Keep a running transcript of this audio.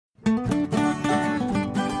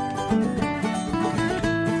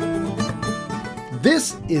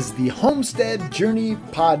This is the Homestead Journey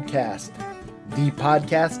Podcast, the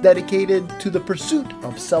podcast dedicated to the pursuit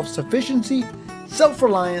of self-sufficiency,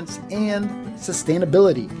 self-reliance, and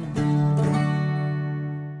sustainability.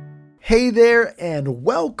 Hey there, and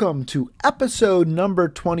welcome to episode number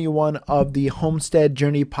 21 of the Homestead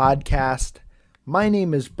Journey Podcast. My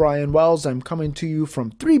name is Brian Wells. I'm coming to you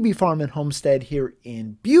from 3B Farm and Homestead here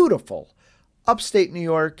in beautiful upstate New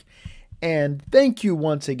York. And thank you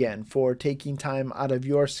once again for taking time out of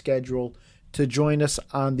your schedule to join us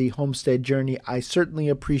on the Homestead Journey. I certainly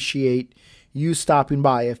appreciate you stopping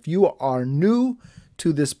by. If you are new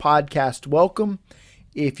to this podcast, welcome.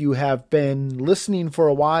 If you have been listening for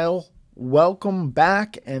a while, welcome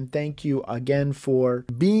back. And thank you again for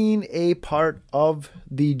being a part of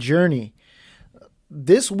the journey.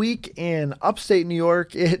 This week in upstate New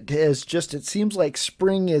York, it seems like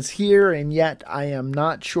spring is here, and yet I am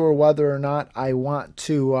not sure whether or not I want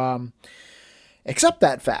to accept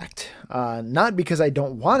that fact. Not because I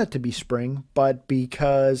don't want it to be spring, but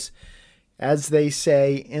because, as they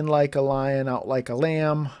say, in like a lion, out like a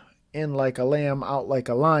lamb, in like a lamb, out like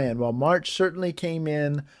a lion. Well, March certainly came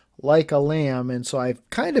in like a lamb, and so I've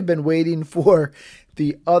kind of been waiting for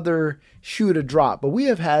the other shoe to drop. But we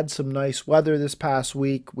have had some nice weather this past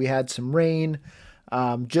week. We had some rain,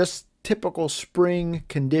 just typical spring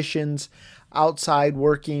conditions, outside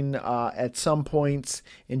working at some points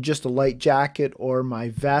in just a light jacket or my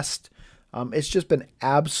vest. It's just been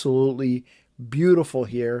absolutely beautiful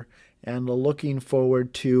here, and looking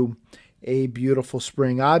forward to a beautiful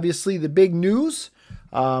spring. Obviously, the big news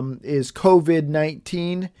is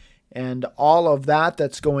COVID-19 and all of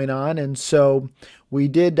that's going on. And so we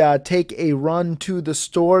did take a run to the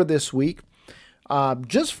store this week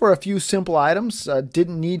just for a few simple items.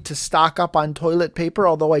 Didn't need to stock up on toilet paper,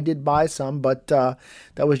 although I did buy some, but that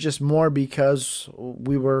was just more because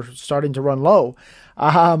we were starting to run low.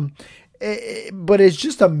 But it's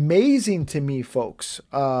just amazing to me, folks,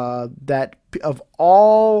 that of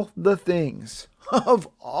all the things,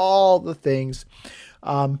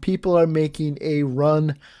 people are making a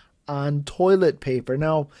run on toilet paper.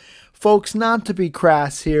 Now, folks, not to be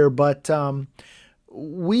crass here, but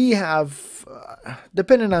we have,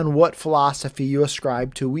 depending on what philosophy you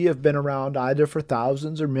ascribe to, we have been around either for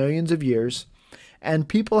thousands or millions of years, and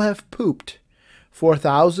people have pooped for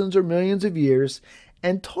thousands or millions of years,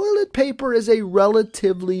 and toilet paper is a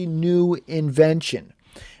relatively new invention.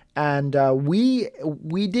 And we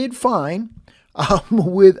did fine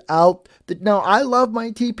without the. Now, I love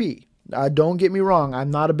my TP. Don't get me wrong.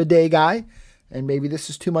 I'm not a bidet guy, and maybe this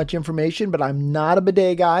is too much information, but I'm not a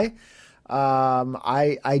bidet guy.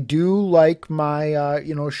 I do like my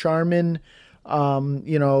Charmin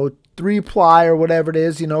 3-ply or whatever it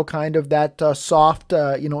is, kind of that soft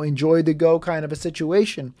enjoy the go kind of a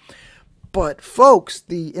situation. But folks,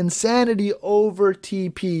 the insanity over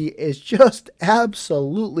TP is just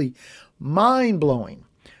absolutely mind-blowing.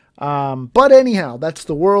 But anyhow, that's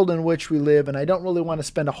the world in which we live, and I don't really want to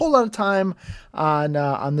spend a whole lot of time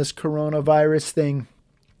on this coronavirus thing,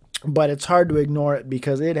 but it's hard to ignore it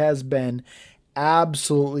because it has been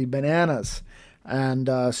absolutely bananas. And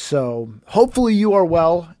so hopefully you are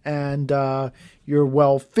well, and you're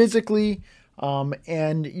well physically,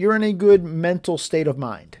 and you're in a good mental state of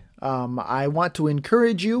mind. I want to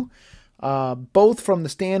encourage you, both from the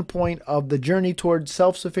standpoint of the journey towards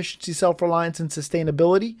self-sufficiency, self-reliance, and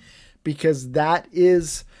sustainability, because that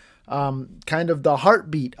is kind of the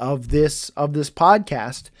heartbeat of this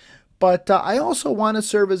podcast. But I also want to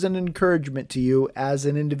serve as an encouragement to you as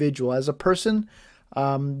an individual, as a person,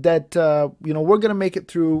 that we're going to make it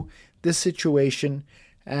through this situation,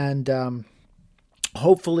 and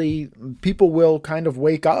hopefully people will kind of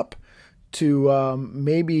wake up to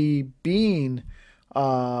maybe being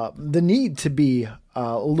the need to be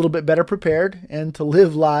a little bit better prepared and to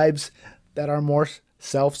live lives that are more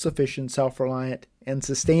self-sufficient, self-reliant, and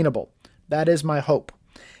sustainable. That is my hope.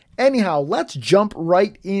 Anyhow, let's jump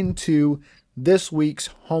right into this week's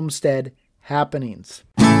homestead happenings.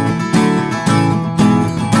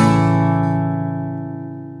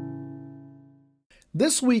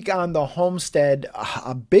 This week on the homestead,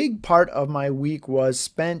 a big part of my week was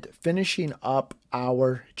spent finishing up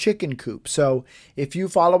our chicken coop. So if you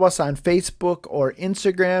follow us on Facebook or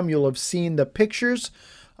Instagram, you'll have seen the pictures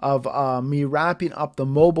of me wrapping up the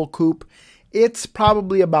mobile coop. It's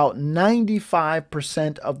probably about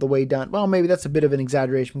 95% of the way done. Well, maybe that's a bit of an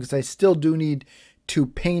exaggeration because I still do need to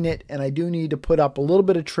paint it, and I do need to put up a little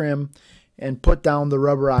bit of trim and put down the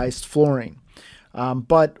rubberized flooring.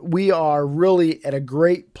 But we are really at a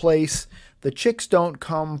great place. The chicks don't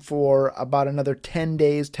come for about another 10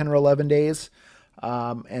 days, 10 or 11 days.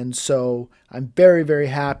 And so I'm very, very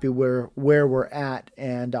happy where we're at.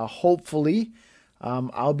 And hopefully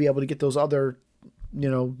I'll be able to get those other,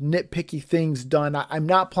 nitpicky things done. I'm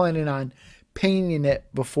not planning on painting it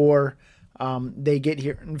before they get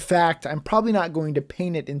here. In fact, I'm probably not going to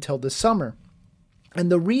paint it until the summer. And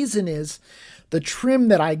the reason is the trim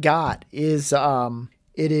that I got is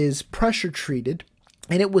it is pressure treated,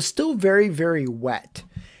 and it was still very, very wet.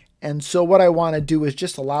 And so what I want to do is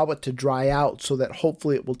just allow it to dry out so that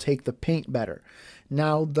hopefully it will take the paint better.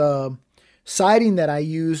 Now, the siding that I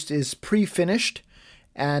used is pre-finished,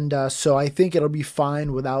 and so I think it'll be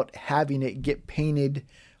fine without having it get painted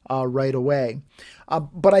right away.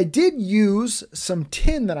 But I did use some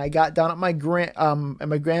tin that I got down at my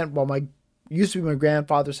used to be my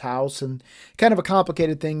grandfather's house, and kind of a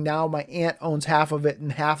complicated thing. Now my aunt owns half of it,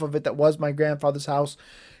 and half of it that was my grandfather's house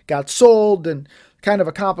got sold, and kind of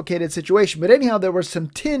a complicated situation. But anyhow, there was some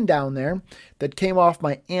tin down there that came off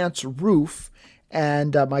my aunt's roof,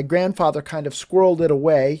 and my grandfather kind of squirreled it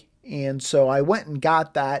away. And so I went and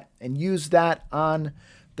got that and used that on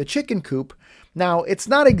the chicken coop. Now, it's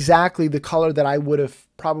not exactly the color that I would have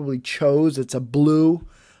probably chose. It's a blue.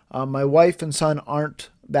 My wife and son aren't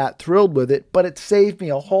that thrilled with it, but it saved me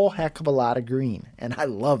a whole heck of a lot of green, and I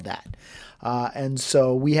love that. And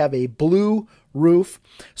so we have a blue roof.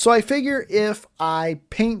 So I figure if I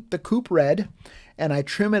paint the coop red and I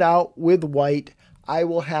trim it out with white, I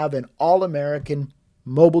will have an all-American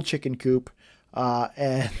mobile chicken coop.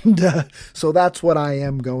 So that's what I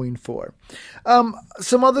am going for.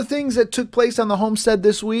 Some other things that took place on the homestead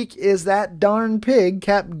this week is that darn pig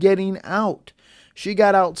kept getting out. She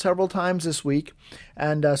got out several times this week.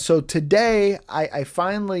 And so today I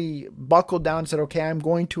finally buckled down and said, okay, I'm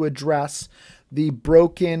going to address the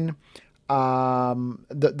broken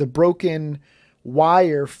the broken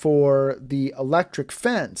wire for the electric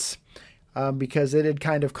fence because it had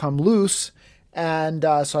kind of come loose. And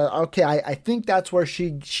so, okay, I think that's where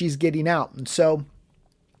she's getting out. And so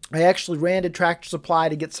I actually ran to Tractor Supply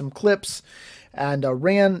to get some clips and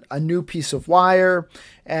ran a new piece of wire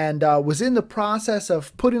and was in the process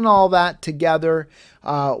of putting all that together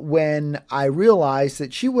when I realized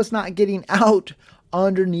that she was not getting out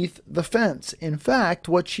underneath the fence. In fact,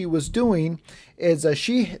 what she was doing is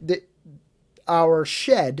our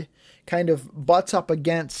shed kind of butts up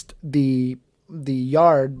against the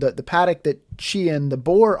yard, the paddock that she and the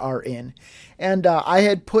boar are in. And I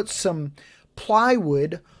had put some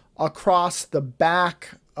plywood across the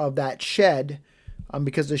back of that shed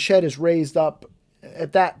because the shed is raised up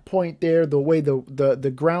at that point there. The way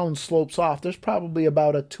the ground slopes off, there's probably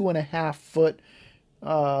about a 2.5 foot,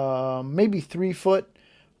 maybe 3 foot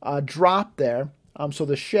drop there. So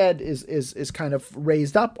the shed is kind of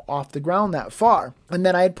raised up off the ground that far. And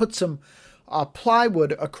then I had put some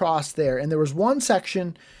plywood across there, and there was one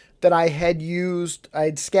section that I had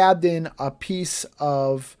scabbed in a piece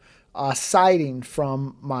of siding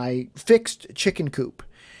from my fixed chicken coop.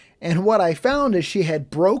 And what I found is she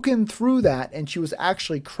had broken through that, and she was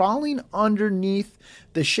actually crawling underneath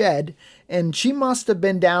the shed, and she must have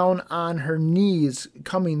been down on her knees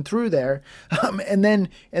coming through there, and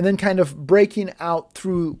then kind of breaking out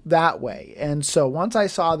through that way. And so once I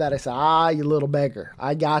saw that, I said, "Ah, you little beggar,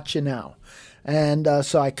 I got you now." And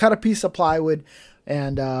so I cut a piece of plywood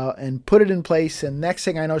and put it in place. And next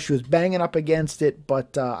thing I know, she was banging up against it,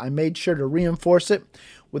 but I made sure to reinforce it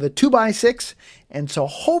with a 2x6. And so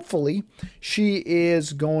hopefully she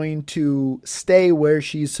is going to stay where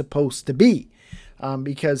she's supposed to be.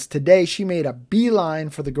 Because today she made a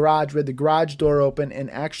beeline for the garage. We had the garage door open,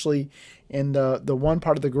 and actually in the one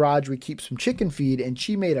part of the garage we keep some chicken feed, and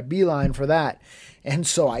she made a beeline for that. And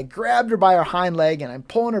so I grabbed her by her hind leg, and I'm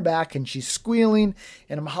pulling her back, and she's squealing,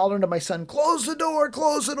 and I'm hollering to my son, "Close the door,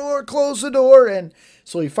 close the door, close the door." And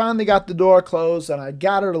so he finally got the door closed, and I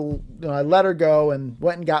got her to, I let her go and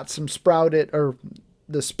went and got some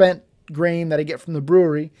the spent grain that I get from the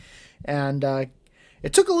brewery. And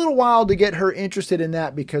it took a little while to get her interested in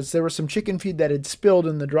that because there was some chicken feed that had spilled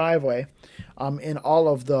in the driveway in all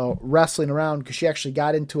of the wrestling around, because she actually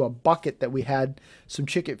got into a bucket that we had some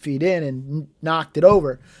chicken feed in and knocked it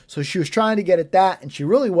over. So she was trying to get at that, and she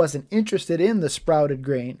really wasn't interested in the sprouted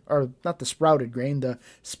grain, or not the sprouted grain, the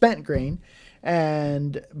spent grain.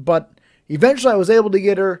 But eventually I was able to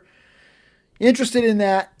get her interested in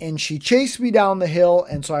that, and she chased me down the hill.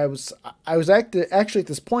 And so I was actually at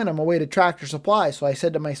this point on my way to Tractor Supply. So I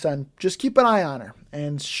said to my son, "Just keep an eye on her."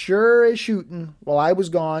 And sure as shooting, while I was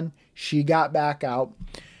gone, she got back out.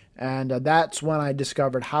 And that's when I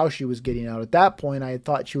discovered how she was getting out. At that point, I had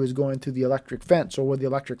thought she was going through the electric fence, or where the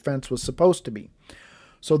electric fence was supposed to be.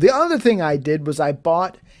 So the other thing I did was I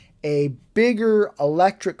bought a bigger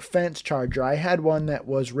electric fence charger. I had one that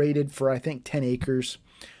was rated for, I think, 10 acres,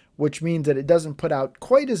 which means that it doesn't put out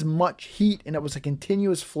quite as much heat, and it was a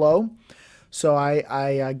continuous flow. So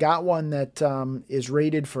I got one that is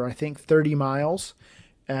rated for, I think, 30 miles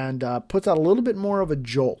and puts out a little bit more of a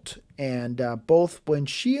jolt. And both when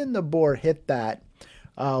she and the boar hit that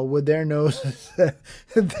with their noses,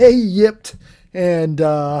 they yipped, and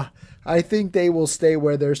I think they will stay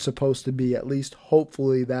where they're supposed to be. At least,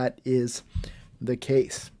 hopefully, that is the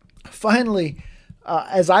case. Finally,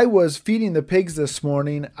 as I was feeding the pigs this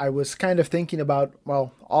morning, I was kind of thinking about,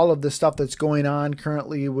 well, all of the stuff that's going on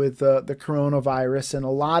currently with the coronavirus, and a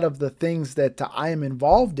lot of the things that I am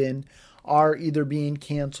involved in are either being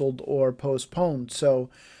canceled or postponed. So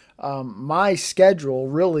my schedule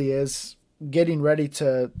really is getting ready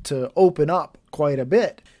to open up quite a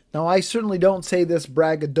bit. Now, I certainly don't say this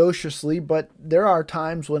braggadociously, but there are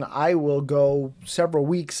times when I will go several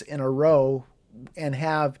weeks in a row and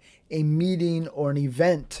have a meeting or an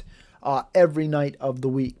event every night of the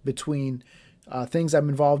week between things I'm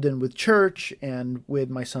involved in with church and with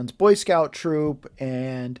my son's Boy Scout troop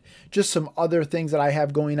and just some other things that I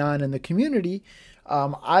have going on in the community.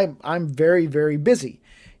 I'm very, very busy.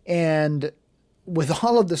 And with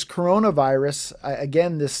all of this coronavirus,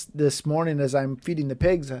 again, this morning as I'm feeding the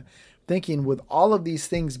pigs, thinking with all of these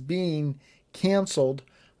things being canceled,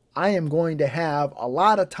 I am going to have a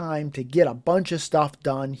lot of time to get a bunch of stuff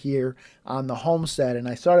done here on the homestead. And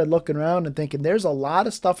I started looking around and thinking there's a lot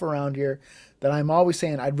of stuff around here that I'm always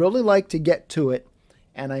saying I'd really like to get to it,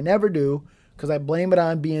 and I never do because I blame it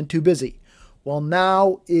on being too busy. Well,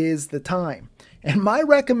 now is the time. And my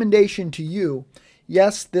recommendation to you,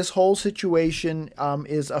 yes, this whole situation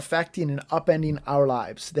is affecting and upending our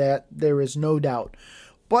lives. That there is no doubt.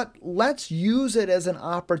 But let's use it as an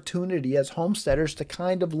opportunity as homesteaders to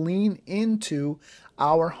kind of lean into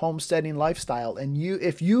our homesteading lifestyle. And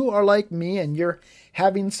if you are like me and you're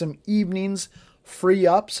having some evenings free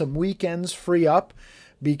up, some weekends free up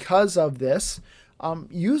because of this,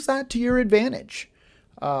 use that to your advantage.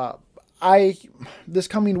 This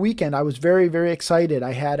coming weekend, I was very, very excited.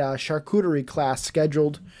 I had a charcuterie class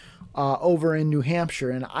scheduled over in New Hampshire,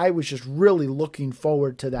 and I was just really looking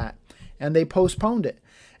forward to that. And they postponed it.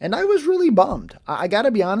 And I was really bummed. I got to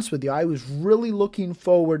be honest with you. I was really looking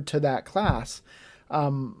forward to that class.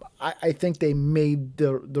 I think they made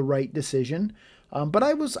the right decision, but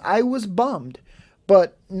I was bummed.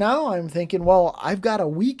 But now I'm thinking, well, I've got a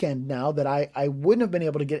weekend now that I wouldn't have been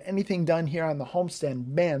able to get anything done here on the homestead.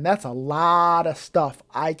 Man, that's a lot of stuff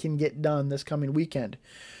I can get done this coming weekend.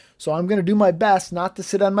 So I'm going to do my best not to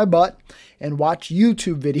sit on my butt and watch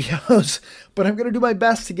YouTube videos, but I'm going to do my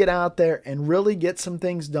best to get out there and really get some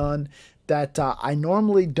things done that I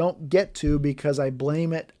normally don't get to because I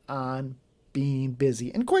blame it on being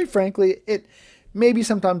busy. And quite frankly, maybe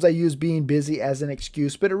sometimes I use being busy as an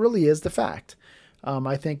excuse, but it really is the fact.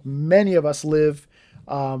 I think many of us live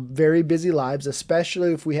very busy lives,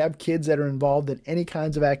 especially if we have kids that are involved in any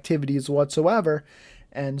kinds of activities whatsoever.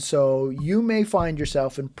 And so you may find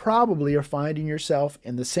yourself, and probably are finding yourself,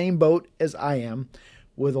 in the same boat as I am,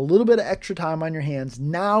 with a little bit of extra time on your hands.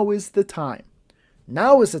 Now is the time.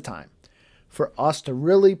 Now is the time for us to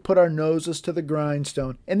really put our noses to the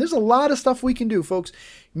grindstone. And there's a lot of stuff we can do, folks.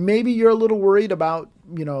 Maybe you're a little worried about,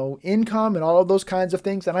 income and all of those kinds of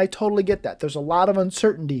things, and I totally get that. There's a lot of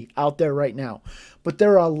uncertainty out there right now. But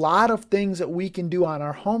there are a lot of things that we can do on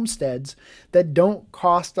our homesteads that don't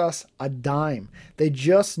cost us a dime. They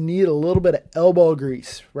just need a little bit of elbow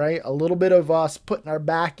grease, right? A little bit of us putting our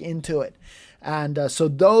back into it. And so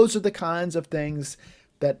those are the kinds of things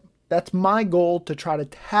that's my goal, to try to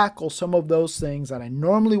tackle some of those things that I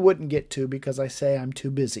normally wouldn't get to because I say I'm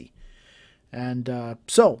too busy. And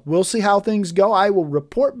so we'll see how things go. I will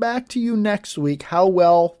report back to you next week how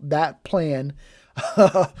well that plan,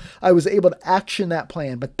 I was able to action that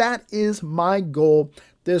plan. But that is my goal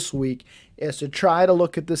this week, is to try to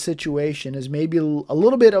look at the situation as maybe a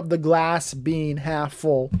little bit of the glass being half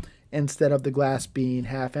full instead of the glass being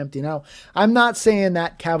half empty. Now, I'm not saying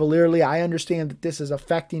that cavalierly. I understand that this is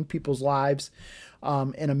affecting people's lives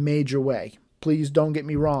in a major way. Please don't get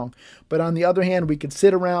me wrong. But on the other hand, we could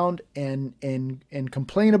sit around and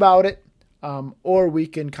complain about it, or we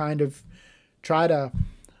can kind of try to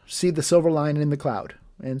see the silver lining in the cloud.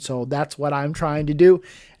 And so that's what I'm trying to do,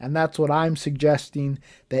 and that's what I'm suggesting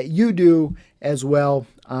that you do as well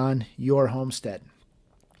on your homestead.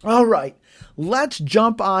 All right, let's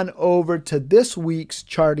jump on over to this week's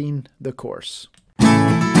Charting the Course.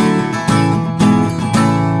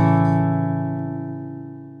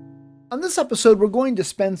 On this episode, we're going to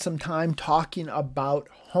spend some time talking about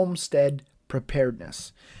homestead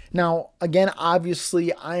Preparedness. Now, again,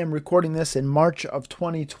 obviously, I am recording this in March of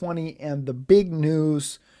 2020, and the big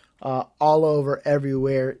news all over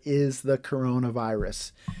everywhere is the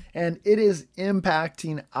coronavirus. And it is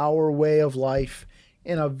impacting our way of life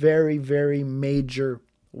in a very, very major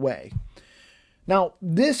way. Now,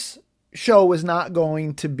 this show is not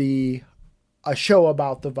going to be a show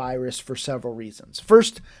about the virus for several reasons.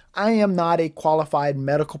 First, I am not a qualified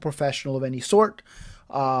medical professional of any sort,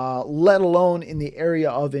 let alone in the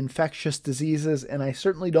area of infectious diseases, and I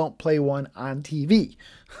certainly don't play one on TV.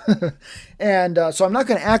 And so I'm not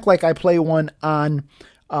going to act like I play one on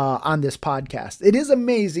this podcast. It is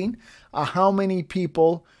amazing how many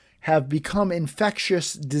people have become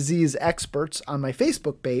infectious disease experts on my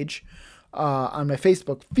Facebook page, on my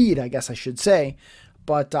Facebook feed, I guess I should say.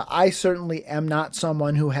 But I certainly am not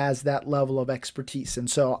someone who has that level of expertise. And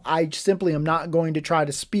so I simply am not going to try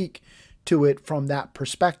to speak to it from that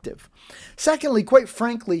perspective. Secondly, quite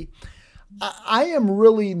frankly, I am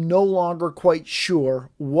really no longer quite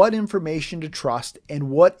sure what information to trust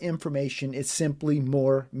and what information is simply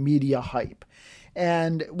more media hype.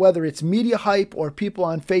 And whether it's media hype or people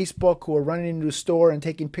on Facebook who are running into a store and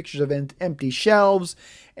taking pictures of empty shelves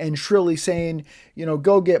and shrilly saying, you know,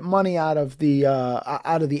 go get money out of the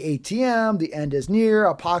ATM, the end is near,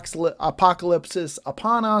 apocalypse is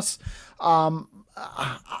upon us.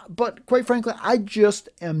 But quite frankly, I just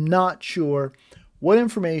am not sure what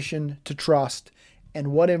information to trust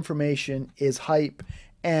and what information is hype.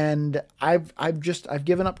 And I've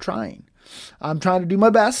given up trying. I'm trying to do my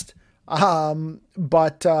best.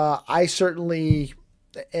 But I certainly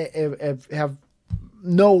have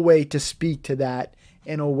no way to speak to that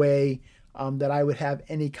in a way that I would have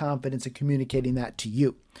any confidence in communicating that to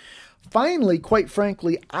you. Finally, quite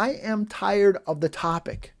frankly, I am tired of the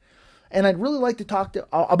topic, and I'd really like to talk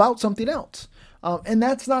about something else. And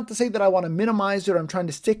that's not to say that I want to minimize it or I'm trying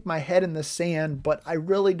to stick my head in the sand, but I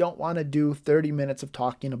really don't want to do 30 minutes of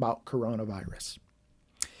talking about coronavirus.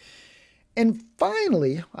 And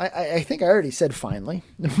finally, I think I already said finally,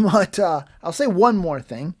 but I'll say one more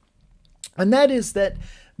thing. And that is that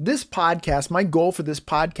this podcast, my goal for this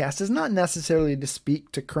podcast is not necessarily to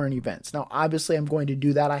speak to current events. Now, obviously, I'm going to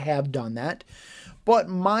do that. I have done that. But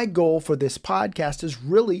my goal for this podcast is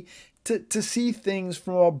really to see things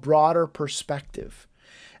from a broader perspective.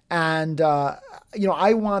 And,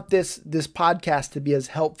 I want this podcast to be as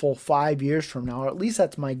helpful 5 years from now, or at least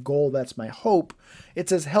that's my goal. That's my hope.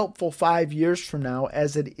 It's as helpful 5 years from now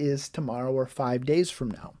as it is tomorrow or 5 days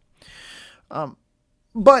from now.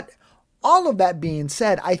 But all of that being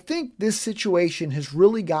said, I think this situation has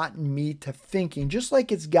really gotten me to thinking, just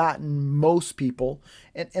like it's gotten most people.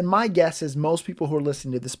 And my guess is most people who are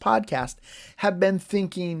listening to this podcast have been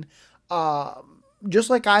thinking, just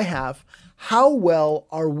like I have, how well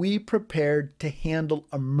are we prepared to handle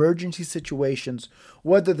emergency situations,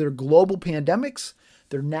 whether they're global pandemics,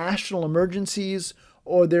 they're national emergencies,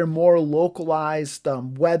 or they're more localized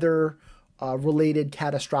weather related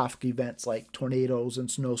catastrophic events like tornadoes and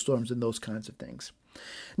snowstorms and those kinds of things.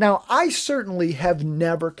 Now, I certainly have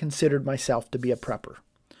never considered myself to be a prepper.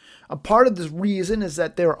 A part of the reason is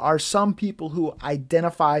that there are some people who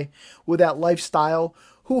identify with that lifestyle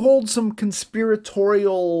who hold some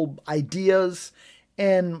conspiratorial ideas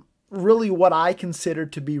and really what I consider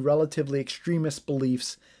to be relatively extremist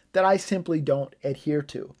beliefs that I simply don't adhere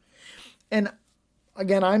to. And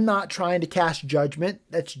again, I'm not trying to cast judgment.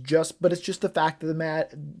 But it's just the fact of the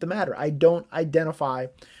matter. I don't identify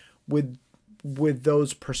with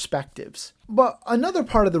those perspectives. But another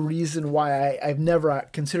part of the reason why I've never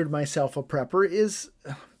considered myself a prepper is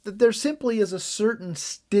that there simply is a certain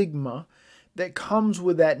stigma that comes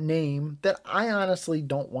with that name that I honestly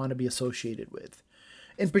don't want to be associated with.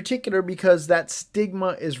 In particular, because that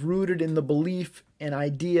stigma is rooted in the belief and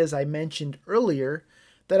ideas I mentioned earlier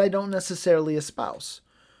that I don't necessarily espouse.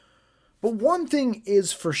 But one thing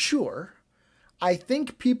is for sure, I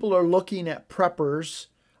think people are looking at preppers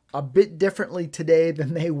a bit differently today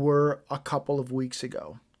than they were a couple of weeks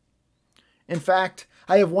ago. In fact,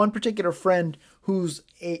 I have one particular friend who's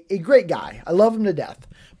a great guy. I love him to death,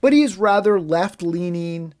 but he's rather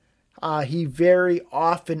left-leaning. He very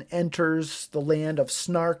often enters the land of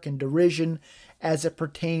snark and derision as it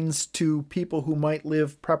pertains to people who might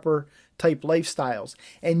live prepper-type lifestyles.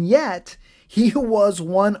 And yet, he was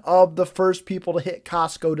one of the first people to hit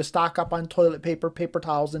Costco to stock up on toilet paper, paper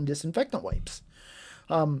towels, and disinfectant wipes.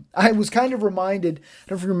 I was kind of reminded, I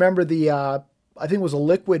don't know if you remember I think it was a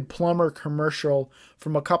Liquid Plumber commercial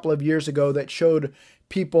from a couple of years ago that showed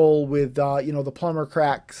people with, the plumber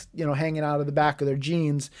cracks, hanging out of the back of their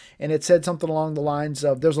jeans. And it said something along the lines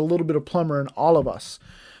of, there's a little bit of plumber in all of us.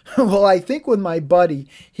 Well, I think with my buddy,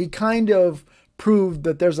 he kind of proved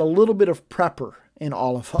that there's a little bit of prepper in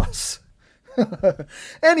all of us.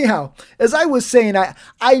 Anyhow, as I was saying,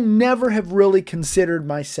 I never have really considered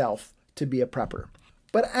myself to be a prepper.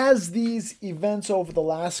 But as these events over the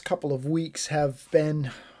last couple of weeks have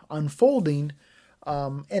been unfolding,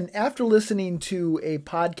 and after listening to a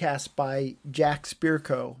podcast by Jack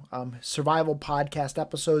Spirko, survival podcast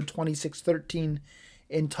episode 2613,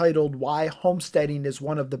 entitled Why Homesteading is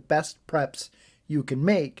One of the Best Preps You Can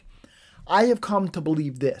Make, I have come to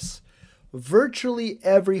believe this. Virtually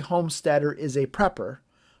every homesteader is a prepper,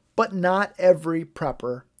 but not every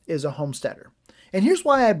prepper is a homesteader. And here's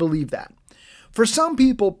why I believe that. For some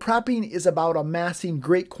people, prepping is about amassing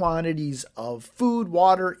great quantities of food,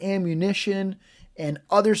 water, ammunition, and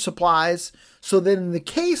other supplies, so that in the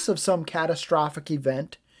case of some catastrophic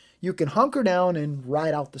event, you can hunker down and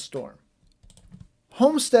ride out the storm.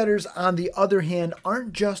 Homesteaders, on the other hand,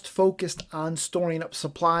 aren't just focused on storing up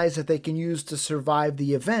supplies that they can use to survive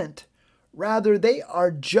the event. Rather, they are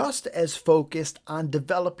just as focused on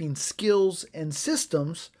developing skills and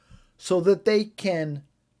systems so that they can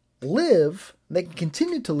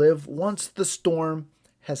continue to live once the storm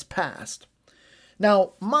has passed.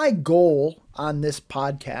 Now, my goal on this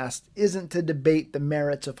podcast isn't to debate the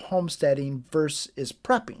merits of homesteading versus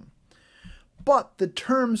prepping, but the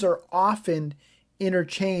terms are often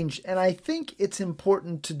interchanged, and I think it's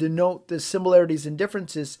important to denote the similarities and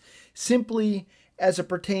differences simply as it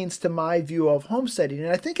pertains to my view of homesteading.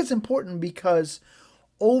 And I think it's important because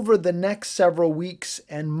over the next several weeks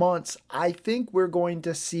and months, I think we're going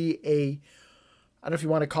to see I don't know if you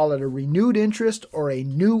want to call it a renewed interest or a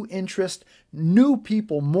new interest, new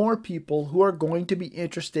people, more people who are going to be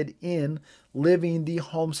interested in living the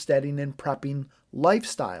homesteading and prepping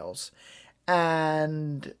lifestyles.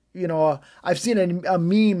 And, I've seen a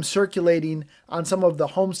meme circulating on some of the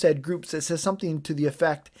homestead groups that says something to the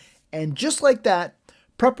effect, and just like that,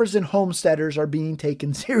 preppers and homesteaders are being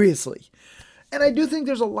taken seriously. And I do think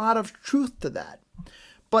there's a lot of truth to that.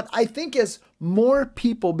 But I think as more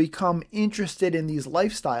people become interested in these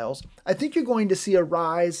lifestyles, I think you're going to see a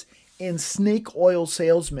rise in snake oil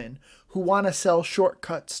salesmen who want to sell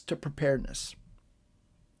shortcuts to preparedness.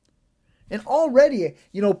 And already,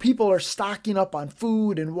 people are stocking up on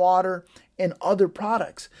food and water and other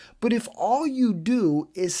products. But if all you do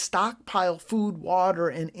is stockpile food, water,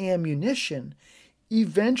 and ammunition,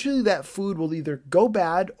 eventually that food will either go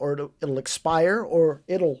bad or it'll expire or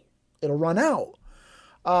it'll run out.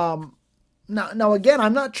 Now again,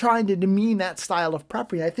 I'm not trying to demean that style of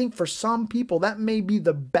prepping. I think for some people that may be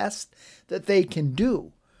the best that they can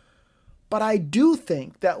do. But I do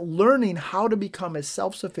think that learning how to become as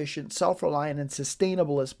self-sufficient, self-reliant, and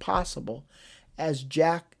sustainable as possible, as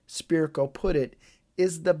Jack Spirko put it,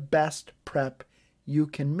 is the best prep you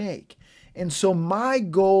can make. And so my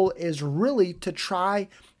goal is really to try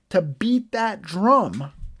to beat that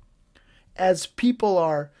drum as people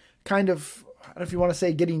are kind of, I don't know if you want to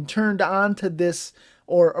say, getting turned on to this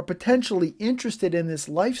or potentially interested in this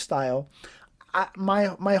lifestyle.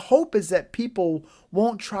 My hope is that people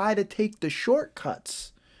won't try to take the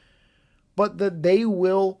shortcuts, but that they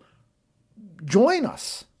will join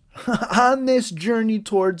us on this journey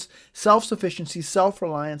towards self-sufficiency,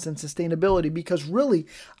 self-reliance, and sustainability, because really,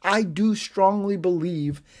 I do strongly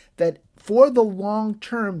believe that for the long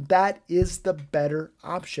term, that is the better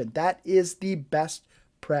option. That is the best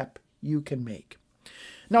prep you can make.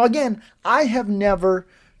 Now, again, I have never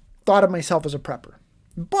thought of myself as a prepper,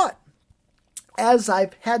 but as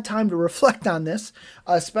I've had time to reflect on this,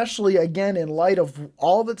 especially again in light of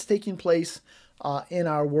all that's taking place in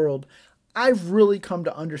our world, I've really come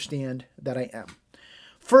to understand that I am.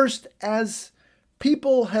 First, as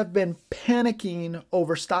people have been panicking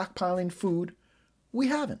over stockpiling food, we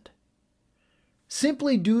haven't.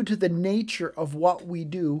 Simply due to the nature of what we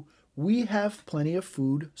do, we have plenty of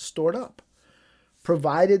food stored up.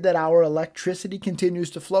 Provided that our electricity continues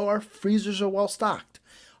to flow, our freezers are well stocked.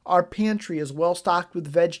 Our pantry is well stocked with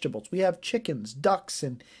vegetables. We have chickens, ducks,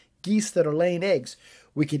 and geese that are laying eggs.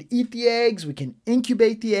 We could eat the eggs. We can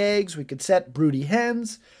incubate the eggs. We could set broody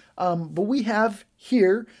hens. But we have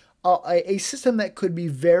here a system that could be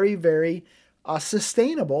very, very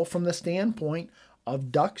sustainable from the standpoint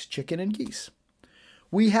of ducks, chicken, and geese.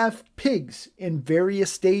 We have pigs in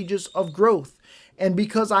various stages of growth. And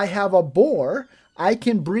because I have a boar, I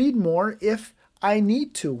can breed more if I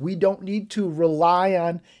need to. We don't need to rely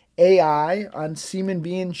on AI, on semen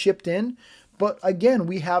being shipped in. But again,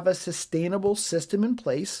 we have a sustainable system in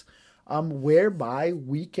place whereby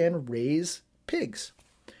we can raise pigs.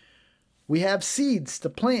 We have seeds to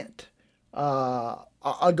plant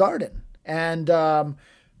a garden. And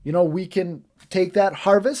We can take that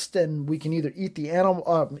harvest and we can either eat the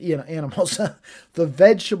animals, the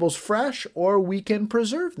vegetables fresh, or we can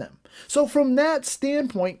preserve them. So from that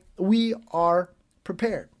standpoint, we are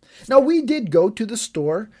prepared. Now, we did go to the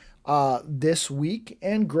store this week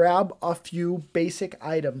and grab a few basic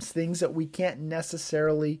items, things that we can't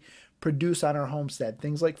necessarily produce on our homestead,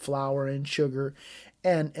 things like flour and sugar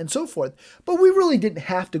and so forth. But we really didn't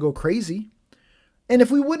have to go crazy. And if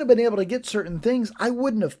we wouldn't have been able to get certain things, I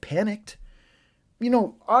wouldn't have panicked.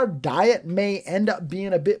 Our diet may end up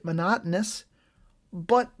being a bit monotonous,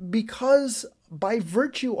 but because by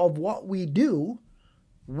virtue of what we do,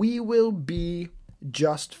 we will be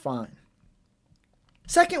just fine.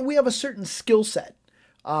 Second, we have a certain skill set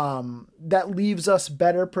that leaves us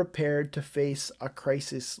better prepared to face a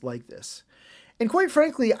crisis like this. And quite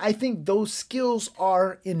frankly, I think those skills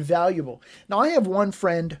are invaluable. Now, I have one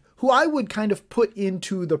friend who I would kind of put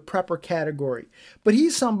into the prepper category, but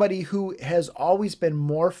he's somebody who has always been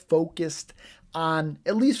more focused on,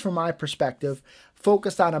 at least from my perspective,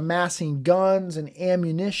 focused on amassing guns and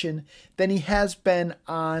ammunition than he has been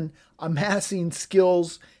on amassing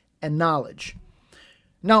skills and knowledge.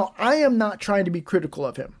 Now, I am not trying to be critical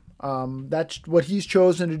of him. That's what he's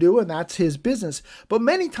chosen to do, and that's his business. But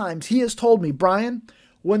many times he has told me, Brian,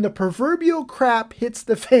 when the proverbial crap hits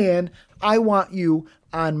the fan, I want you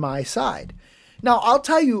on my side. Now, I'll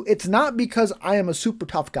tell you, it's not because I am a super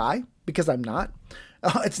tough guy, because I'm not.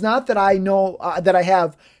 It's not that I know that I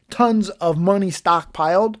have tons of money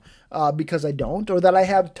stockpiled, because I don't, or that I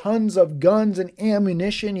have tons of guns and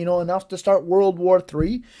ammunition, enough to start World War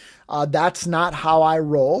III. That's not how I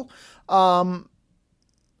roll.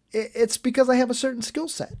 It's because I have a certain skill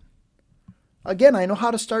set. Again, I know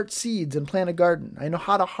how to start seeds and plant a garden. I know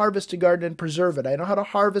how to harvest a garden and preserve it. I know how to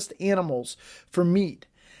harvest animals for meat.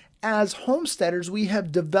 As homesteaders, we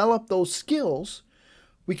have developed those skills.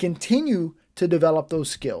 We continue to develop those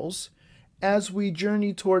skills as we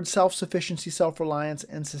journey towards self-sufficiency, self-reliance,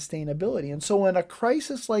 and sustainability. And so when a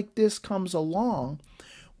crisis like this comes along,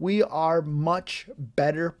 we are much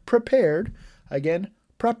better prepared. Again,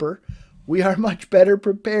 prepper. We are much better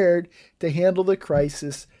prepared to handle the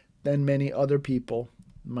crisis than many other people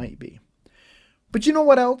might be. But you know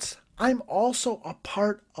what else? I'm also a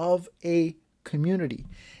part of a community.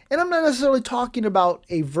 And I'm not necessarily talking about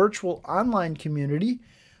a virtual online community,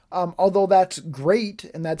 although that's great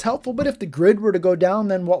and that's helpful. But if the grid were to go down,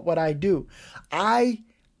 then what would I do? I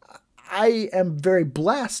am very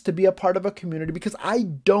blessed to be a part of a community because I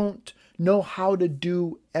don't know how to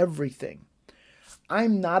do everything.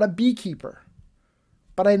 I'm not a beekeeper,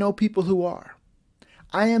 but I know people who are.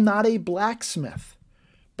 I am not a blacksmith,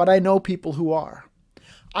 but I know people who are.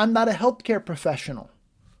 I'm not a healthcare professional,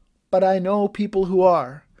 but I know people who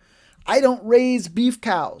are. I don't raise beef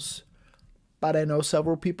cows, but I know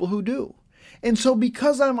several people who do. And so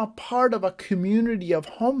because I'm a part of a community of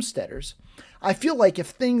homesteaders, I feel like if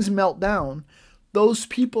things melt down, those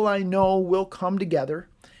people I know will come together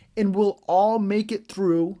and we'll all make it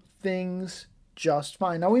through things just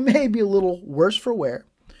fine. Now, we may be a little worse for wear,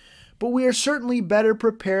 but we are certainly better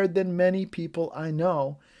prepared than many people I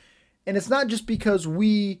know. And it's not just because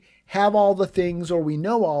we have all the things or we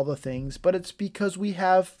know all the things, but it's because we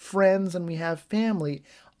have friends and we have family,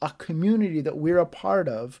 a community that we're a part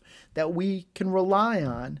of, that we can rely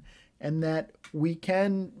on and that we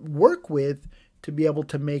can work with to be able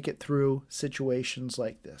to make it through situations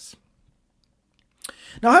like this.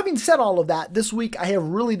 Now, having said all of that, this week I have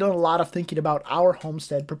really done a lot of thinking about our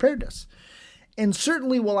homestead preparedness. And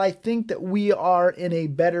certainly while I think that we are in a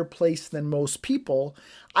better place than most people,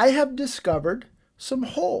 I have discovered some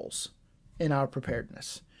holes in our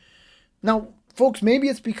preparedness. Now, folks, maybe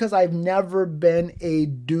it's because I've never been a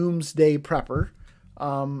doomsday prepper.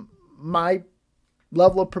 My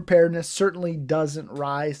level of preparedness certainly doesn't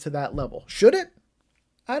rise to that level. Should it?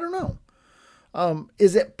 I don't know.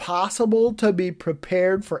 Is it possible to be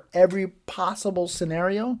prepared for every possible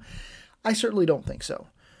scenario? I certainly don't think so.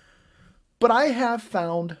 But I have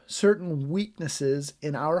found certain weaknesses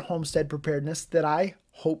in our homestead preparedness that I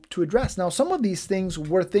hope to address. Now, some of these things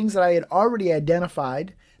were things that I had already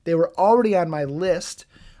identified. They were already on my list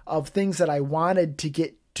of things that I wanted to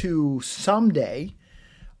get to someday.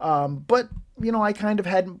 But, I kind of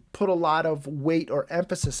hadn't put a lot of weight or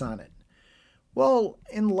emphasis on it. Well,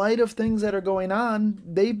 in light of things that are going on,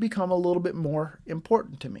 they've become a little bit more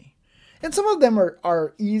important to me. And some of them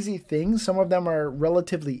are easy things. Some of them are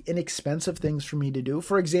relatively inexpensive things for me to do.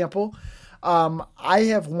 For example, I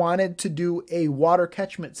have wanted to do a water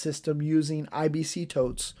catchment system using IBC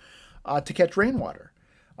totes to catch rainwater.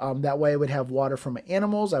 That way I would have water for my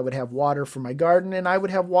animals, I would have water for my garden, and I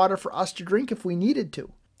would have water for us to drink if we needed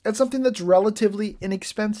to. It's something that's relatively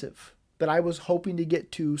inexpensive that I was hoping to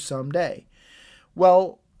get to someday.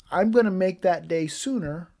 Well, I'm going to make that day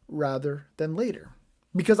sooner rather than later,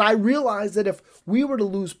 because I realize that if we were to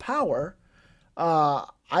lose power,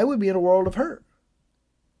 I would be in a world of hurt.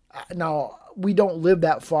 Now, we don't live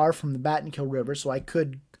that far from the Battenkill River, so I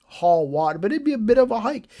could haul water, but it'd be a bit of a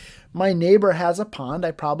hike. My neighbor has a pond.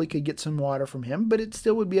 I probably could get some water from him, but it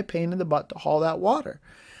still would be a pain in the butt to haul that water.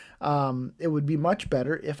 It would be much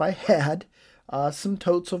better if I had some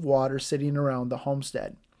totes of water sitting around the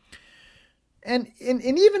homestead. And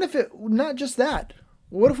even if it, not just that,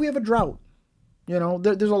 what if we have a drought? You know,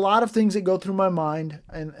 there's a lot of things that go through my mind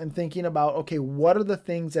and thinking about, okay, what are the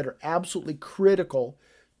things that are absolutely critical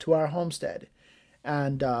to our homestead?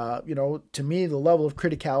 And, you know, to me, the level of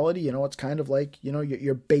criticality, you know, it's kind of like, you know,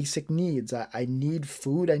 your basic needs. I need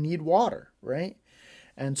food, I need water, right?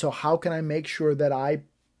 And so how can I make sure that I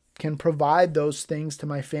can provide those things to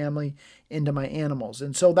my family and to my animals?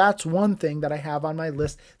 And so that's one thing that I have on my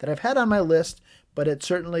list, that I've had on my list, but it's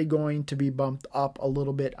certainly going to be bumped up a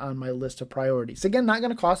little bit on my list of priorities. Again, not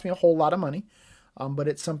going to cost me a whole lot of money, but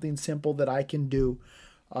it's something simple that I can do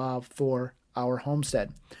for our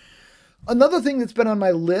homestead. Another thing that's been on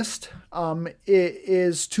my list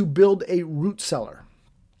is to build a root cellar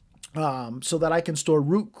so that I can store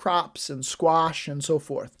root crops and squash and so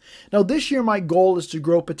forth. Now, this year, my goal is to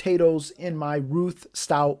grow potatoes in my Ruth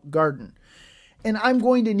Stout garden, and I'm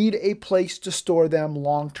going to need a place to store them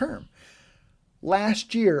long term.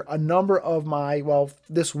 Last year, a number of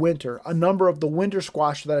this winter, a number of the winter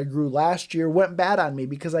squash that I grew last year went bad on me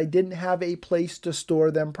because I didn't have a place to store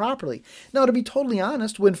them properly. Now, to be totally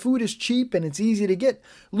honest, when food is cheap and it's easy to get,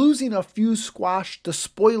 losing a few squash to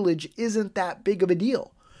spoilage isn't that big of a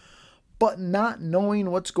deal. But not knowing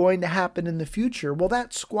what's going to happen in the future, well,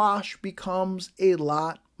 that squash becomes a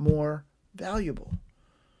lot more valuable.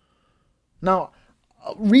 Now,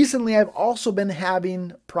 recently, I've also been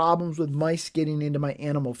having problems with mice getting into my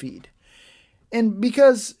animal feed. And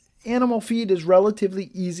because animal feed is relatively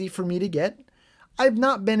easy for me to get, I've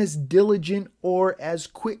not been as diligent or as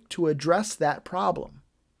quick to address that problem.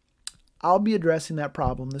 I'll be addressing that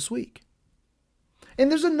problem this week. And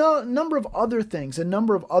there's a number of other things,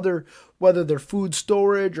 whether they're food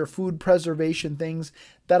storage or food preservation things,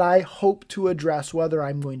 that I hope to address, whether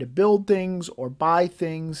I'm going to build things or buy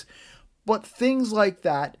things. But things like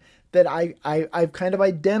that I've kind of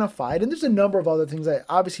identified, and there's a number of other things.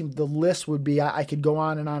 Obviously, the list would be, I could go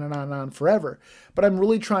on and on and on and on forever. But I'm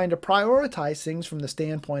really trying to prioritize things from the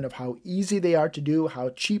standpoint of how easy they are to do, how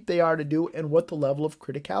cheap they are to do, and what the level of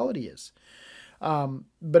criticality is.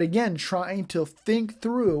 But again, trying to think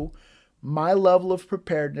through my level of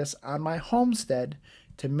preparedness on my homestead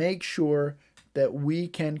to make sure that we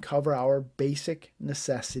can cover our basic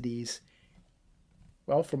necessities,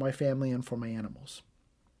 well, for my family and for my animals.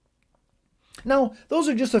 Now, those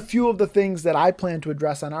are just a few of the things that I plan to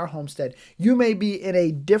address on our homestead. You may be in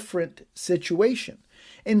a different situation.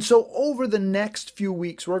 And so over the next few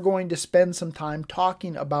weeks, we're going to spend some time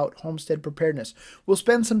talking about homestead preparedness. We'll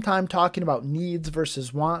spend some time talking about needs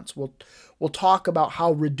versus wants. We'll talk about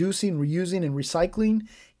how reducing, reusing, and recycling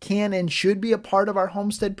can and should be a part of our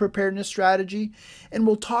homestead preparedness strategy. And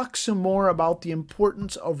we'll talk some more about the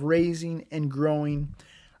importance of raising and growing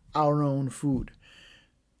our own food.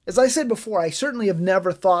 As I said before, I certainly have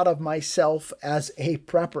never thought of myself as a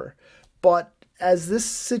prepper, but as this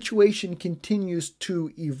situation continues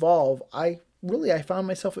to evolve, I found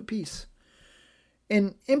myself at peace.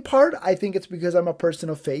 And in part, I think it's because I'm a person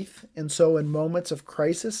of faith, and so in moments of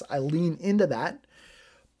crisis, I lean into that.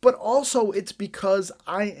 But also it's because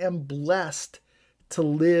I am blessed to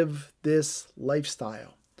live this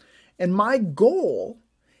lifestyle. And my goal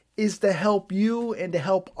is to help you and to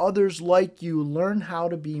help others like you learn how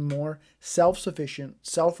to be more self-sufficient,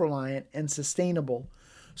 self-reliant, and sustainable,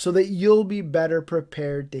 so that you'll be better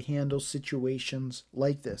prepared to handle situations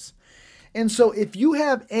like this. And so if you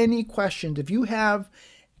have any questions, if you have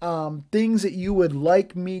things that you would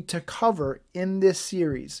like me to cover in this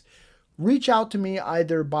series, reach out to me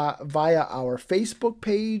either via our Facebook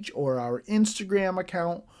page or our Instagram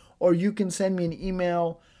account, or you can send me an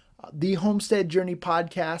email,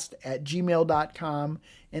 TheHomesteadJourneyPodcast@gmail.com,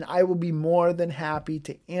 and I will be more than happy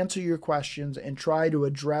to answer your questions and try to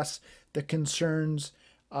address the concerns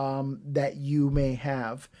that you may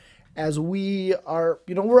have, as we are,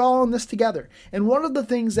 we're all in this together. And one of the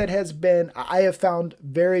things that I have found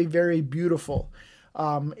very, very beautiful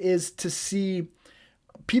is to see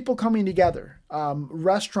people coming together.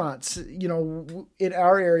 Restaurants, in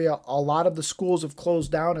our area, a lot of the schools have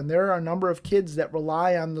closed down, and there are a number of kids that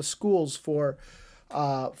rely on the schools for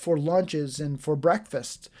for lunches and for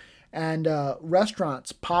breakfast, and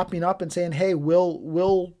restaurants popping up and saying, "Hey,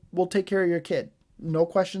 we'll take care of your kid. No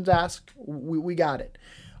questions asked. We got it."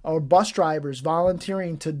 Or bus drivers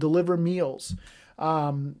volunteering to deliver meals.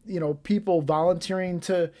 People volunteering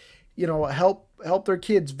to, help their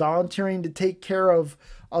kids, volunteering to take care of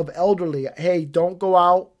elderly. Hey, don't go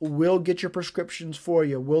out. We'll get your prescriptions for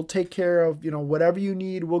you. We'll take care of, whatever you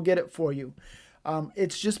need. We'll get it for you.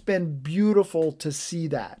 It's just been beautiful to see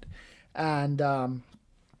that. And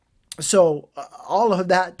so all of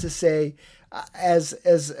that to say, as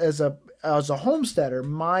a homesteader,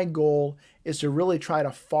 my goal is to really try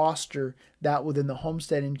to foster that within the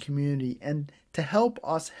homesteading community and to help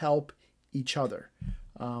us help each other.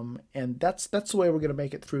 And that's the way we're going to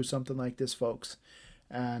make it through something like this, folks.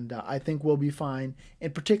 And I think we'll be fine.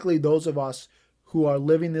 And particularly those of us who are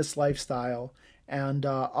living this lifestyle and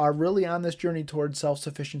are really on this journey towards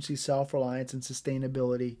self-sufficiency, self-reliance, and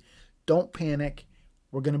sustainability. Don't panic.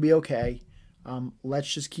 We're going to be okay.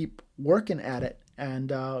 Let's just keep working at it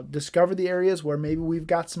and discover the areas where maybe we've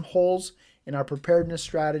got some holes in our preparedness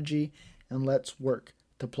strategy, and let's work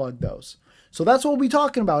to plug those. So that's what we'll be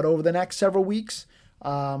talking about over the next several weeks.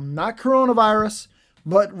 Not coronavirus,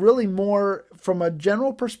 but really more from a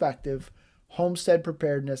general perspective, homestead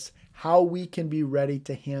preparedness, how we can be ready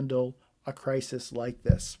to handle a crisis like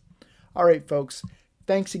this. All right, folks,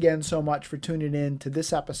 thanks again so much for tuning in to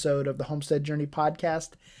this episode of the Homestead Journey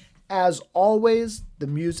Podcast. As always, the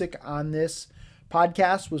music on this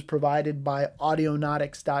podcast was provided by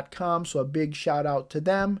audionautics.com, so a big shout out to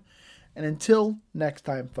them. And until next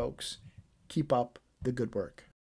time, folks, keep up the good work.